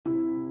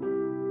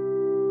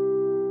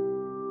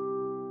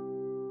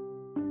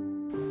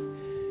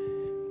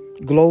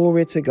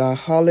Glory to God.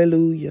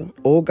 Hallelujah.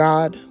 Oh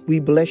God, we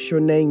bless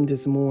your name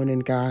this morning,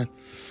 God.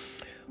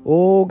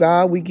 Oh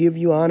God, we give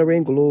you honor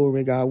and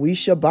glory, God. We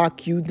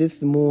shabak you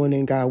this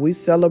morning, God. We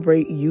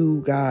celebrate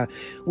you, God.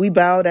 We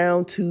bow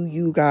down to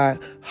you, God.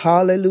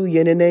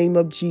 Hallelujah. In the name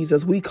of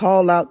Jesus, we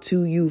call out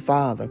to you,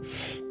 Father.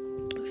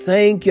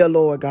 Thank you,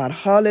 Lord God.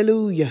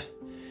 Hallelujah.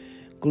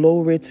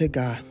 Glory to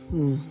God.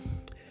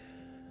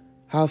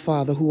 Our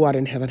Father who art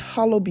in heaven,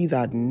 hallowed be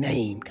thy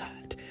name, God.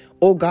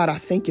 Oh God, I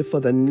thank you for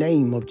the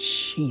name of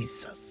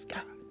Jesus,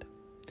 God.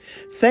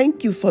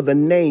 Thank you for the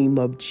name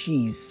of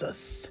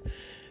Jesus.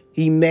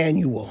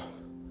 Emmanuel,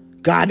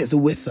 God is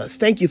with us.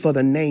 Thank you for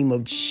the name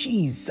of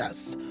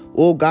Jesus.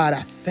 Oh God,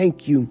 I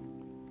thank you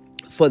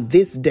for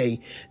this day.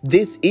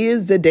 This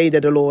is the day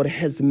that the Lord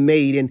has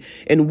made,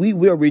 and we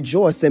will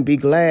rejoice and be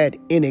glad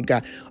in it,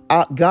 God.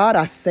 God,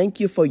 I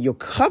thank you for your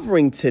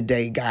covering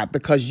today, God,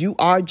 because you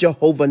are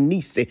Jehovah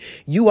Nissi.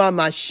 You are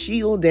my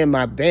shield and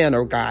my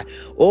banner, God.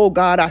 Oh,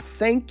 God, I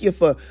thank you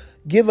for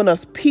giving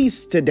us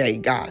peace today,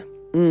 God.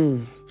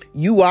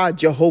 You are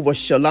Jehovah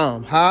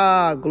Shalom.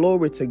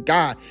 Glory to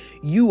God.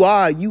 You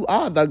are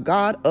the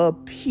God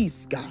of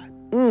peace,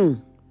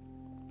 God.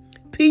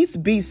 Peace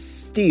be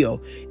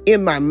still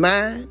in my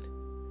mind.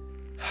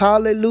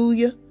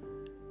 Hallelujah.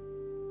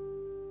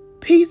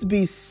 Peace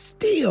be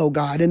still,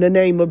 God, in the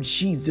name of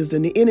Jesus.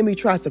 And the enemy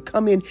tries to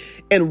come in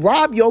and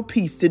rob your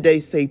peace today.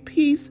 Say,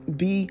 peace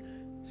be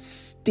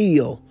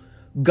still.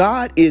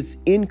 God is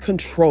in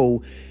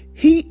control.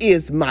 He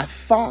is my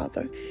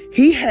Father.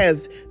 He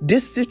has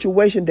this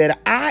situation that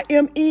I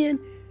am in.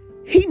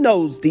 He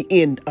knows the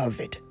end of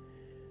it.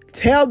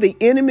 Tell the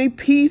enemy,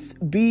 peace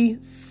be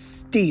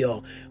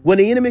still. When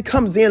the enemy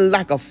comes in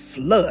like a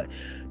flood,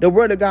 the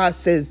word of God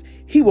says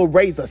he will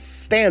raise a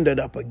standard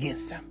up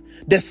against him.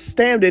 The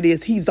standard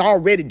is he's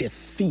already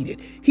defeated.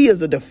 He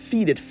is a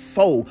defeated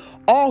foe.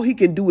 All he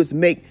can do is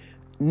make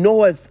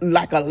noise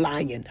like a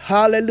lion.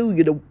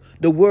 Hallelujah.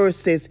 The word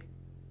says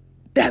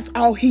that's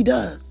all he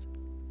does.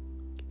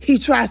 He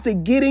tries to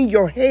get in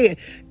your head.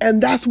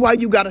 And that's why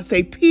you got to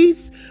say,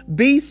 peace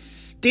be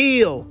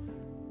still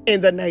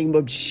in the name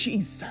of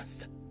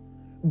Jesus.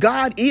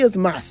 God is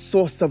my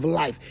source of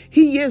life.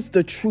 He is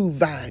the true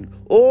vine.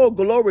 Oh,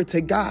 glory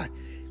to God.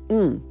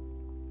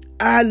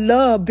 I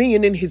love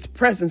being in his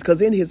presence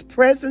because in his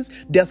presence,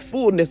 there's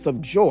fullness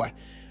of joy.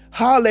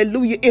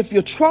 Hallelujah. If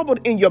you're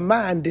troubled in your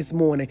mind this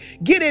morning,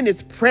 get in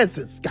his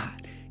presence,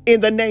 God, in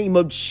the name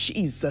of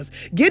Jesus.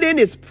 Get in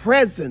his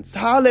presence.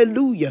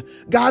 Hallelujah.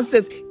 God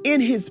says in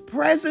his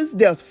presence,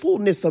 there's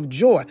fullness of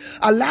joy.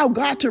 Allow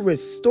God to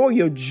restore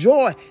your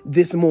joy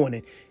this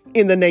morning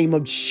in the name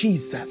of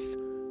Jesus.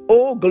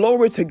 Oh,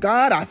 glory to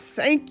God. I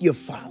thank you,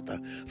 Father,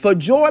 for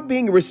joy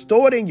being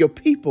restored in your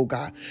people,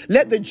 God.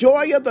 Let the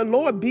joy of the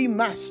Lord be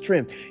my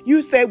strength.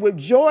 You say with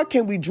joy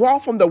can we draw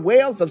from the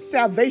wells of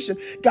salvation.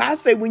 God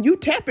say when you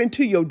tap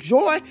into your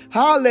joy,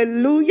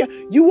 hallelujah,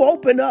 you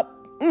open up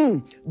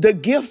the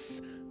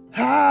gifts,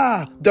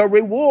 the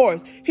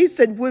rewards. He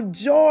said, with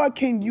joy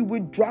can you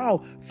withdraw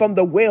from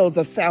the wells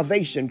of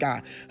salvation,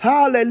 God.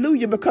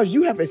 Hallelujah, because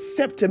you have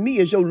accepted me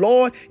as your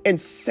Lord and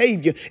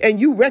Savior, and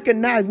you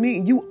recognize me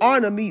and you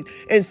honor me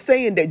and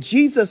saying that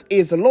Jesus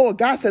is Lord.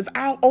 God says,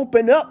 I'll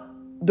open up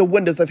the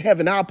windows of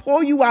heaven. I'll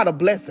pour you out a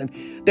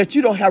blessing that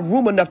you don't have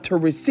room enough to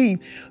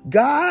receive.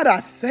 God, I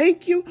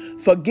thank you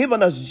for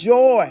giving us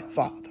joy,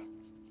 Father.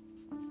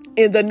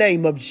 In the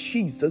name of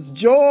Jesus,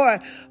 joy,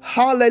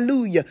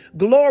 hallelujah,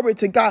 glory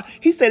to God.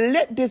 He said,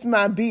 let this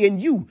mind be in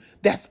you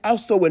that's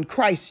also in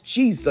Christ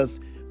Jesus.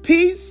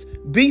 Peace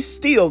be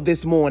still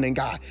this morning,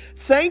 God.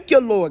 Thank you,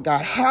 Lord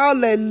God.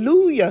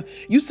 Hallelujah.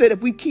 You said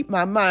if we keep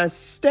my mind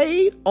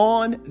stayed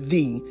on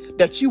thee,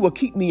 that you will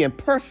keep me in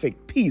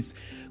perfect peace.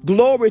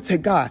 Glory to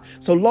God.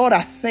 So, Lord,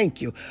 I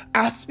thank you.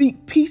 I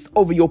speak peace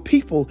over your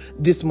people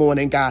this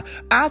morning, God.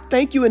 I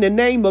thank you in the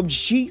name of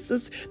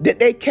Jesus that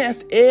they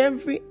cast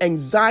every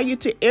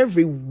anxiety,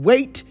 every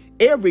weight,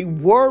 every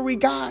worry,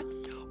 God,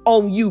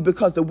 on you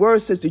because the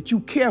word says that you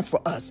care for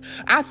us.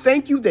 I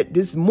thank you that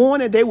this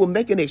morning they will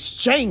make an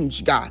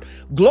exchange, God.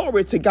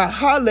 Glory to God.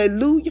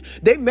 Hallelujah.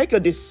 They make a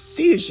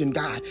decision,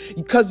 God,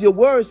 because your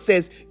word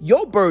says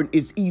your burden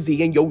is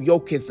easy and your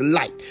yoke is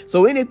light.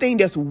 So anything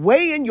that's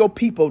weighing your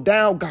people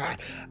down, God,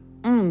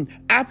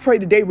 I pray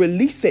that they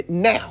release it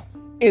now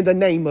in the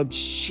name of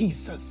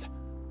Jesus.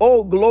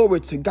 Oh,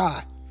 glory to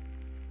God.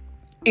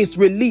 It's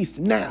released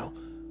now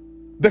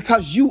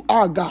because you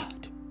are God.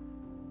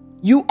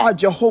 You are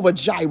Jehovah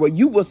Jireh.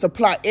 You will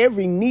supply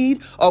every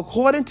need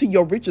according to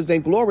your riches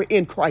and glory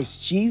in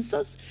Christ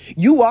Jesus.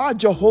 You are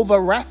Jehovah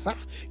Rapha.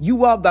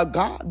 You are the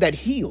God that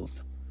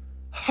heals.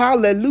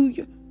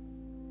 Hallelujah.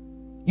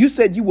 You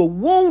said you were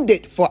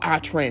wounded for our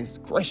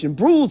transgression,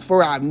 bruised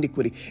for our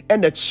iniquity,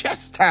 and the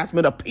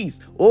chastisement of peace.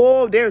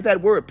 Oh, there's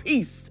that word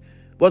peace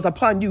was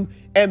upon you.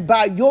 And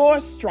by your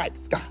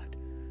stripes, God,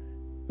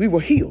 we were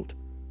healed.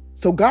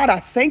 So, God, I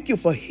thank you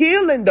for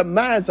healing the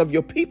minds of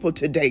your people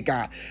today,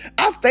 God.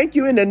 I thank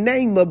you in the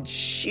name of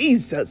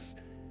Jesus.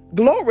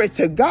 Glory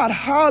to God.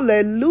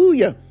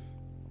 Hallelujah.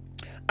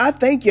 I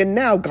thank you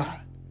now,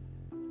 God.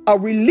 A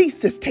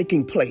release is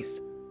taking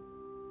place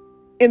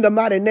in the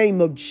mighty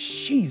name of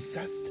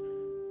Jesus.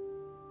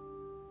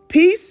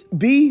 Peace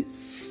be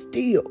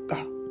still,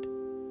 God.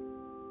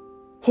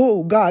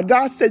 Oh, God.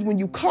 God said, when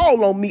you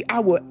call on me,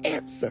 I will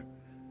answer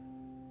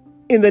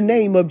in the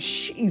name of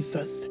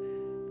Jesus.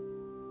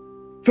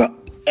 For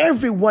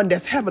everyone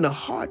that's having a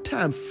hard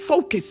time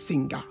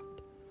focusing, God,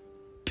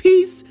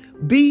 peace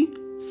be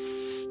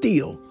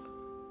still.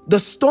 The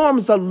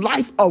storms of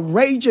life are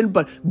raging,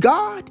 but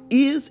God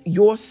is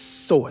your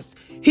source.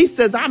 He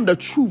says, I'm the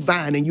true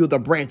vine and you're the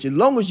branch. As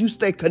long as you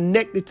stay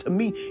connected to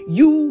me,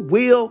 you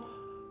will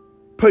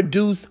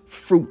produce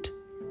fruit.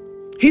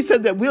 He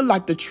says that we're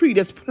like the tree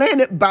that's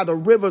planted by the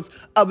rivers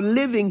of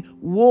living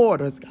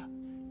waters, God,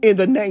 in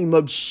the name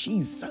of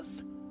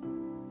Jesus.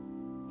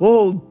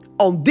 Oh,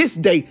 on this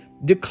day,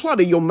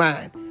 declutter your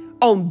mind.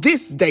 On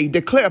this day,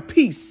 declare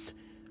peace.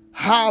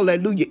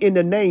 Hallelujah. In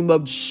the name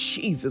of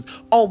Jesus.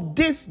 On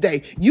this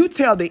day, you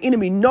tell the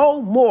enemy,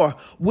 no more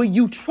will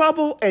you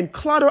trouble and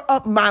clutter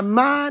up my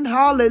mind.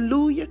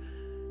 Hallelujah.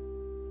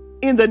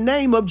 In the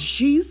name of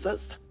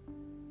Jesus.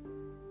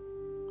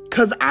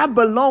 Because I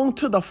belong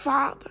to the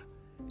Father.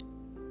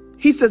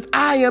 He says,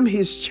 I am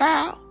his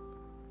child.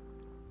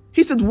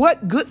 He says,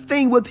 what good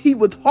thing would he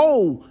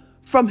withhold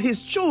from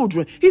his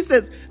children? He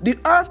says, the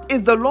earth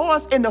is the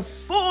Lord's and the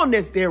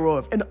fullness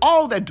thereof, and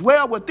all that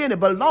dwell within it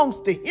belongs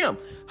to him.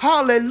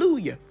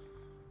 Hallelujah.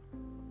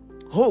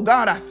 Oh,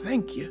 God, I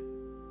thank you.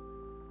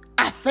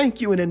 I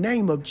thank you in the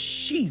name of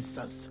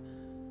Jesus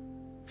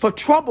for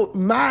troubled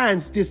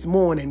minds this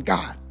morning,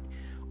 God.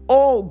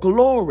 Oh,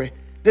 glory.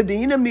 That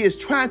the enemy is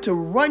trying to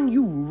run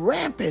you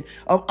rampant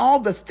of all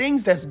the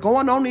things that's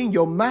going on in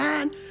your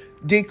mind.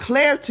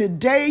 Declare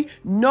today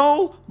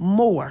no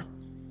more.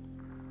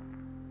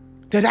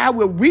 That I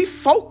will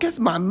refocus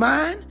my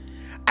mind.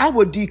 I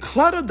will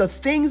declutter the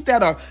things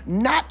that are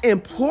not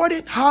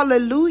important.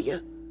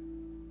 Hallelujah.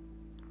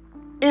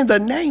 In the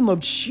name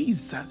of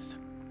Jesus.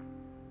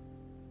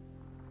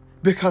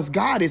 Because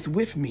God is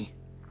with me.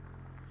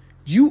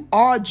 You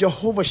are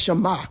Jehovah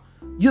Shammah.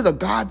 You're the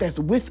God that's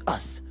with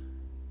us.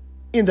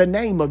 In the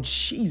name of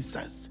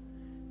Jesus.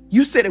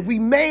 You said if we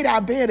made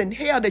our bed in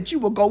hell, that you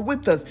will go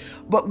with us.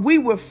 But we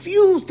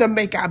refuse to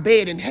make our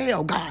bed in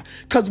hell, God,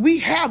 because we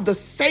have the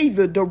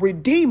Savior, the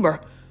Redeemer.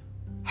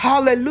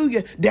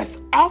 Hallelujah. That's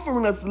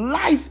offering us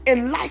life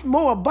and life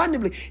more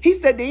abundantly. He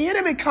said the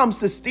enemy comes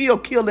to steal,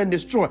 kill, and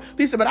destroy.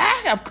 He said, but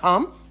I have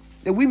come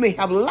that we may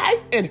have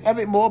life and have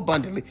it more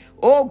abundantly.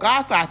 Oh,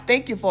 God, so I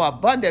thank you for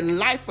abundant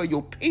life for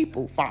your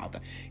people,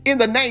 Father. In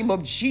the name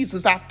of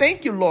Jesus, I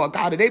thank you, Lord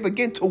God, that they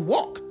begin to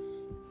walk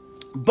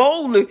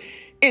boldly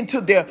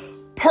into their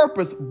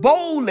purpose,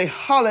 boldly,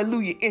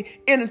 hallelujah,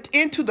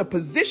 into the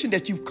position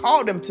that you've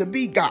called them to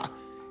be, God,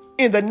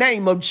 in the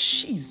name of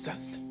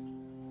Jesus.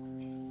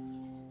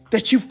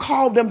 That you've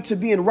called them to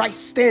be in right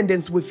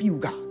standings with you,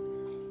 God.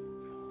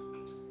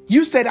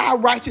 You said our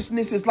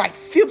righteousness is like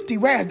filthy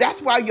rags.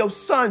 That's why your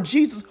son,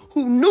 Jesus,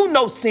 who knew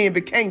no sin,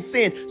 became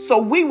sin, so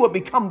we will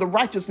become the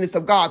righteousness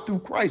of God through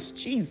Christ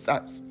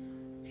Jesus.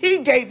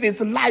 He gave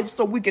his life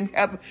so we can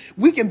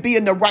be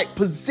in the right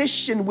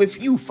position with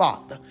you,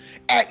 Father,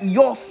 at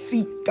your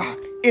feet, God,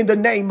 in the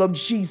name of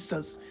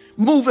Jesus,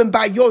 moving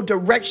by your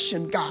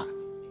direction, God.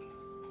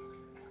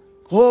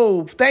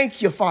 Oh,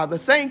 thank you, Father.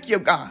 Thank you,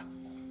 God.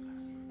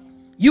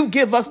 You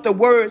give us the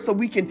word so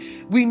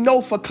we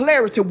know for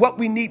clarity what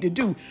we need to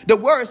do. The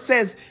word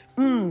says,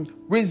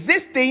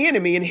 resist the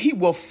enemy and he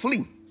will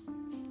flee.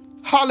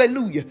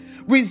 Hallelujah.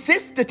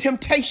 Resist the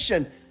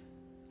temptation.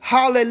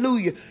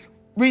 Hallelujah.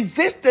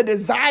 Resist the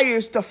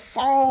desires to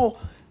fall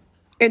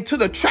into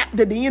the trap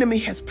that the enemy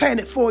has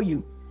planted for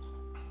you.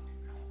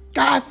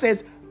 God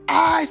says,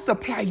 I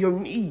supply your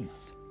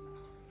needs.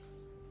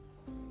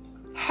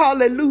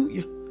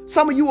 Hallelujah.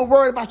 Some of you are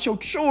worried about your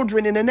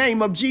children in the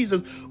name of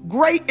Jesus.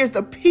 Great is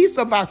the peace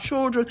of our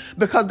children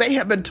because they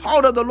have been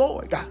taught of the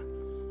Lord, God.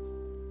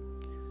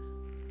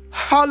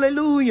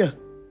 Hallelujah.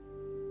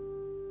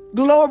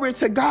 Glory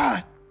to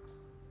God.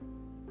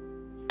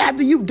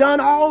 After you've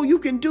done all you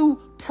can do,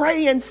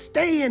 pray and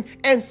stand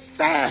and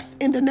fast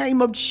in the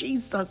name of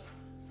Jesus.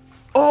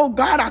 Oh,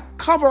 God, I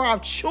cover our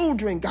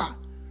children, God.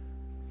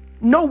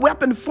 No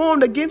weapon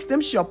formed against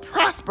them shall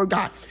prosper,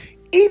 God.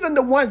 Even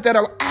the ones that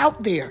are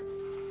out there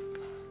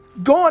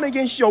going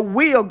against your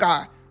will,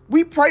 God.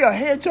 We pray a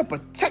hedge of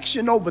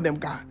protection over them,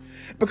 God.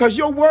 Because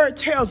your word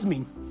tells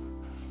me,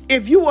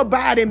 if you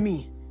abide in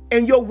me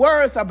and your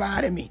words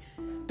abide in me,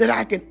 that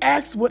I can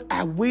ask what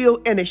I will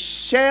and it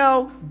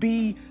shall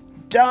be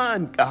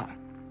done, God.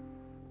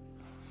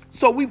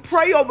 So we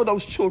pray over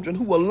those children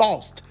who were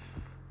lost,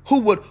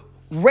 who were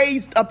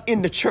raised up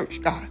in the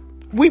church, God.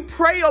 We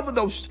pray over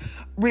those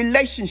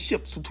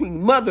relationships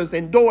between mothers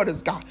and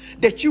daughters, God,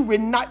 that you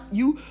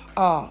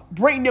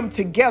bring them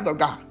together,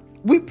 God.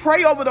 We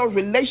pray over those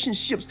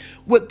relationships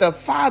with the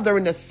father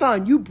and the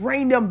son. You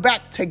bring them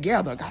back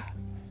together, God,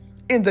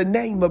 in the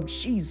name of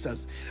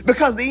Jesus,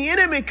 because the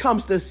enemy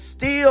comes to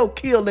steal,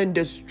 kill, and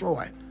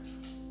destroy.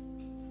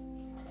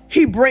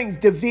 He brings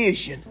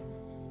division.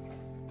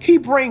 He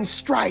brings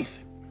strife.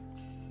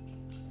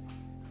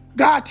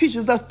 God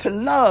teaches us to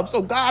love.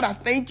 So God, I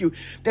thank you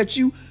that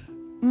you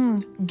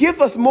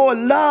give us more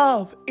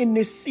love in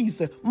this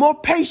season, more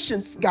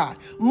patience, God,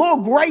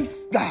 more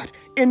grace, God,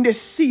 in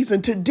this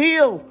season to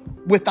deal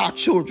with our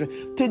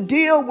children, to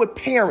deal with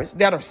parents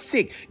that are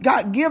sick.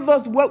 God, give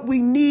us what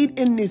we need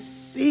in this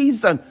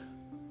season,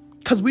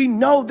 because we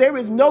know there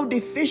is no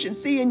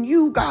deficiency in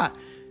you, God.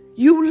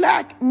 You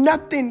lack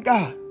nothing,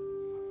 God.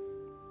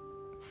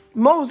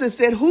 Moses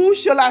said, who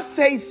shall I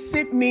say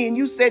sent me? And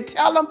you said,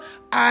 tell them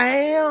I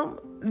am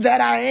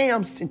that I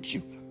am sent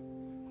you.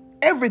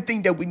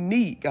 Everything that we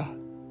need, God.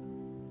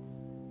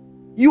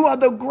 You are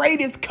the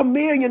greatest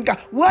chameleon, God.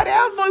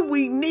 Whatever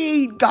we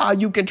need, God,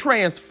 you can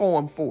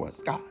transform for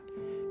us, God.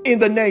 In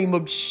the name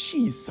of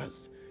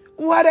Jesus.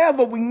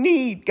 Whatever we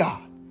need,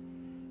 God.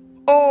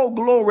 Oh,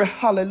 glory,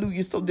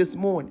 hallelujah. So this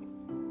morning,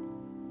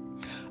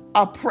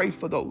 I pray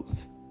for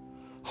those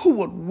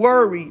who are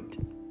worried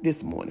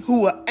this morning,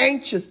 who are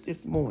anxious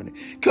this morning,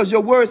 because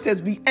your word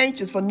says be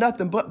anxious for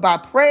nothing but by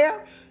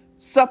prayer,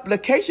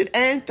 supplication,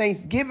 and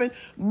thanksgiving,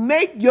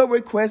 make your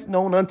request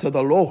known unto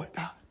the Lord,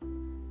 God,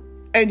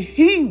 and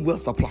he will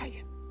supply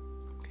it.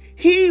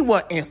 He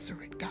will answer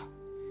it, God,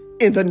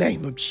 in the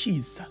name of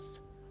Jesus.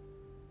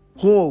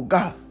 Oh,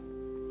 God,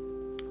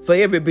 for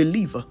every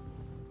believer,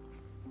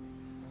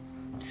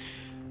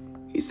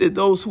 he said,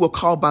 those who are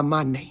called by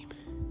my name,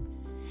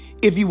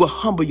 if you will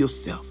humble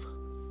yourself,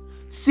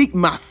 seek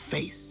my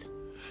face,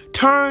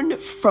 turn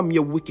from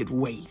your wicked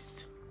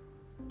ways.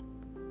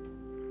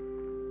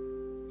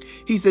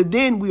 He said,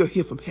 then we'll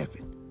hear from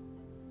heaven.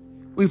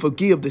 We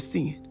forgive the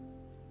sin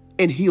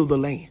and heal the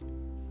land.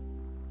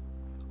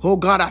 Oh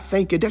God, I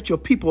thank you that your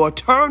people are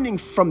turning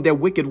from their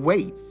wicked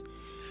ways,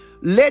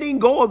 letting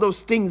go of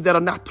those things that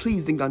are not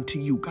pleasing unto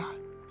you, God.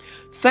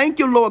 Thank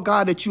you, Lord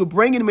God, that you're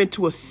bringing them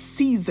into a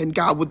season,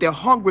 God, where they're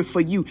hungry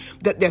for you,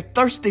 that they're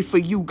thirsty for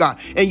you, God.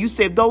 And you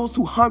said those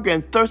who hunger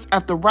and thirst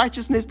after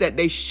righteousness, that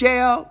they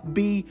shall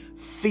be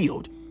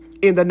filled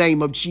in the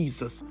name of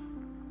Jesus.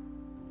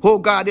 Oh,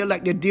 God, they're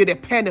like the deer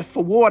that panteth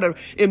for water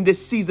in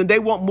this season. They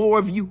want more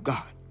of you,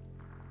 God.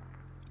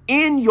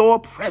 In your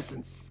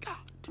presence, God.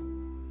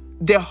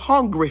 They're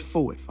hungry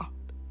for it, Father.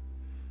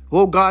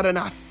 Oh, God, and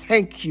I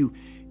thank you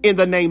in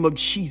the name of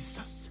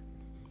Jesus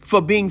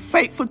for being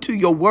faithful to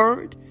your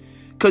word,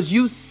 because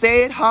you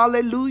said,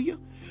 hallelujah,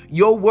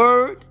 your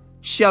word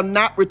shall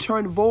not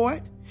return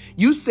void.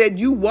 You said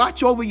you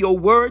watch over your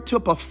word to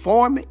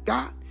perform it,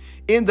 God,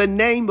 in the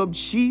name of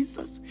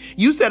Jesus.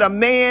 You said a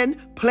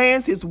man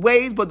plans his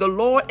ways, but the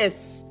Lord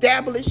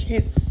established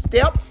his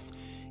steps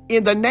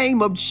in the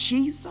name of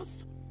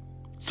Jesus.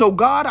 So,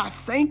 God, I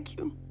thank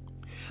you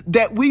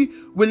that we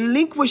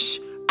relinquish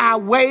our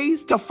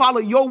ways to follow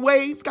your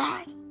ways,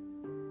 God.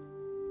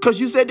 Because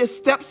you said the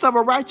steps of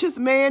a righteous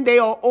man, they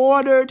are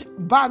ordered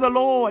by the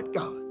Lord,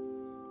 God.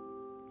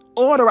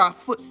 Order our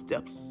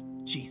footsteps,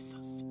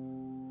 Jesus,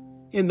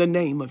 in the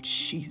name of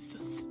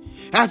Jesus.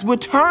 As we're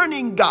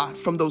turning, God,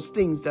 from those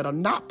things that are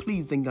not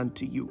pleasing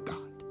unto you,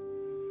 God.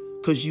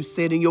 Because you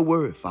said in your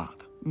word,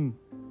 Father,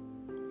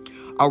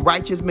 a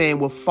righteous man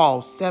will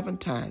fall 7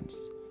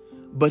 times,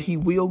 but he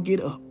will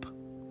get up.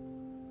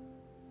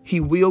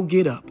 He will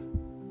get up.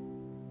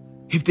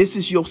 If this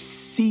is your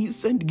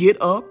season, get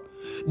up.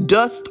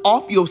 Dust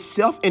off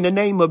yourself in the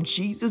name of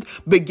Jesus.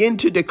 Begin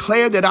to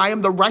declare that I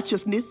am the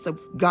righteousness of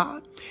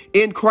God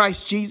in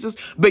Christ Jesus.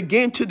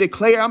 Begin to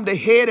declare I'm the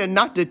head and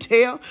not the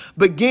tail.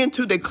 Begin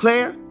to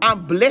declare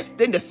I'm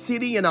blessed in the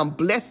city and I'm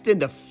blessed in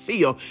the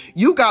field.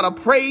 You got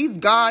to praise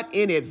God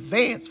in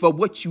advance for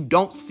what you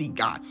don't see,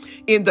 God,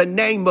 in the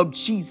name of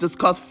Jesus,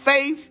 because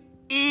faith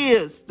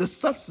is the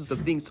substance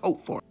of things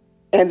hoped for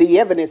and the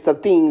evidence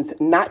of things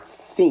not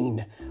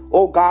seen.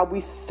 Oh God,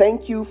 we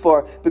thank you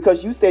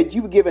because you said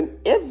you've given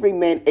every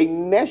man a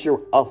measure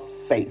of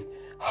faith.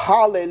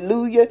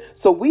 Hallelujah.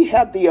 So we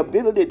have the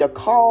ability to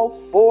call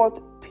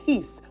forth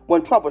peace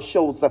when trouble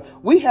shows up.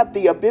 We have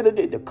the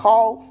ability to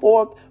call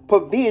forth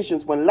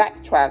provisions when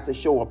lack tries to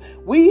show up.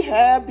 We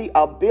have the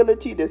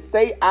ability to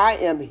say, I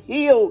am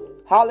healed.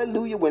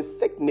 Hallelujah. When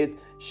sickness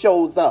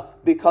shows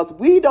up, because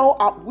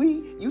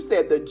you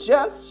said the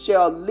just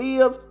shall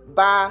live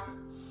by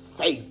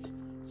faith.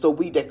 So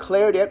we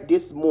declare that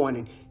this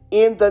morning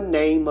in the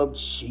name of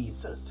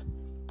Jesus.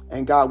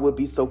 And God will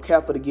be so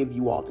careful to give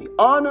you all the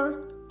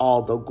honor,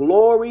 all the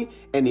glory,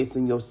 and it's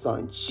in your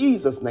son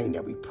Jesus' name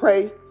that we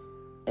pray.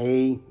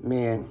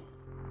 Amen.